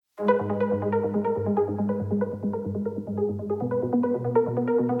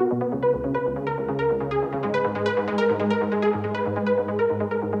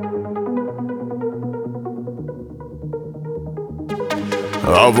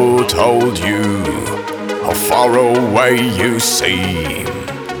who told you how far away you seem?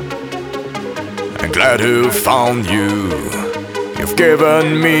 I'm glad to found you. You've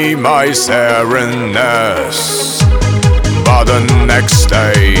given me my sereness, but the next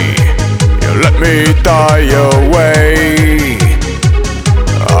day you let me die away.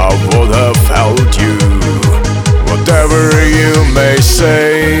 I would have held you, whatever you may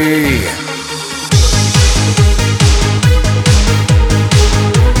say.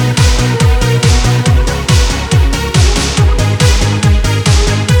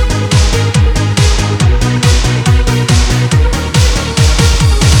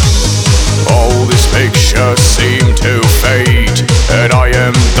 Pictures seem to fade, and I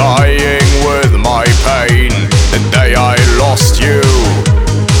am dying with my pain. The day I lost you,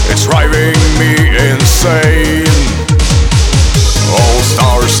 it's driving me insane. All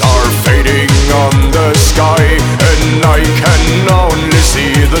stars are fading on the sky, and I can only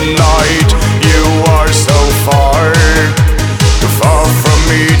see the night. You are so far, too far from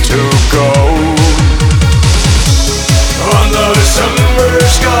me to go. Under the summer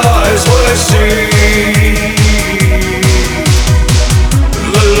skies we'll see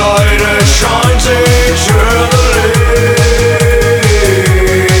the light that shines eternally.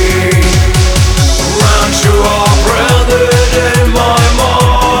 Round you are branded in my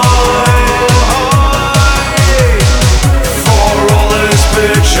mind. For all these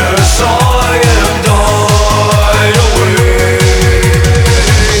pictures I am died away.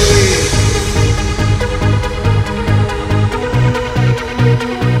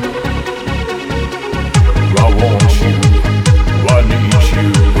 I want you, I need you,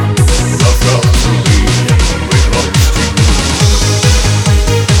 I've got to be close to you.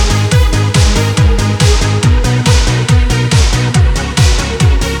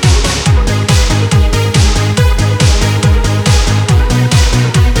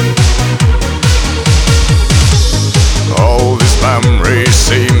 All these memories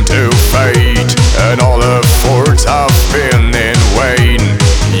seem to fade, and all efforts have been in vain.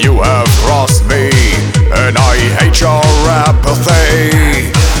 You have crossed me, and I hate your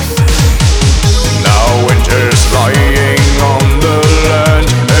apathy. Now winter's lying on the land,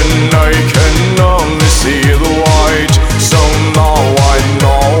 and I can only see the white. So now I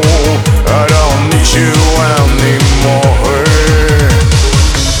know I don't need you anymore.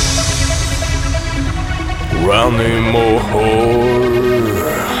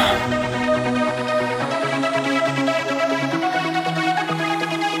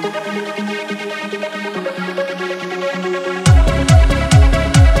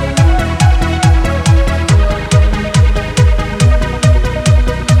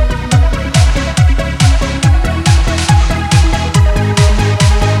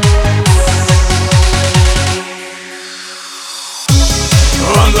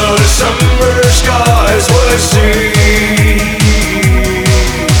 Under the summer skies we'll see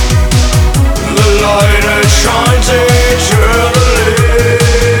the light that shines eternally.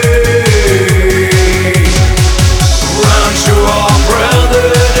 Round you are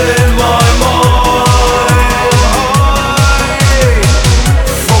branded in my mind.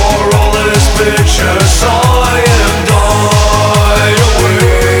 For all these pictures I am died away.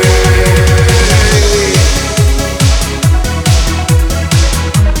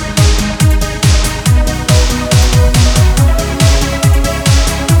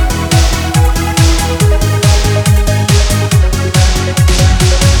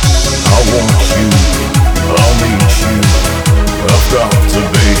 Got to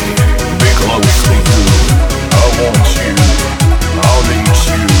be close to you. I want you, I need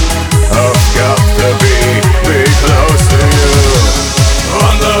you. I've got to be close to you.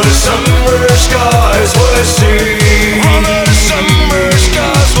 Under the summer skies we'll see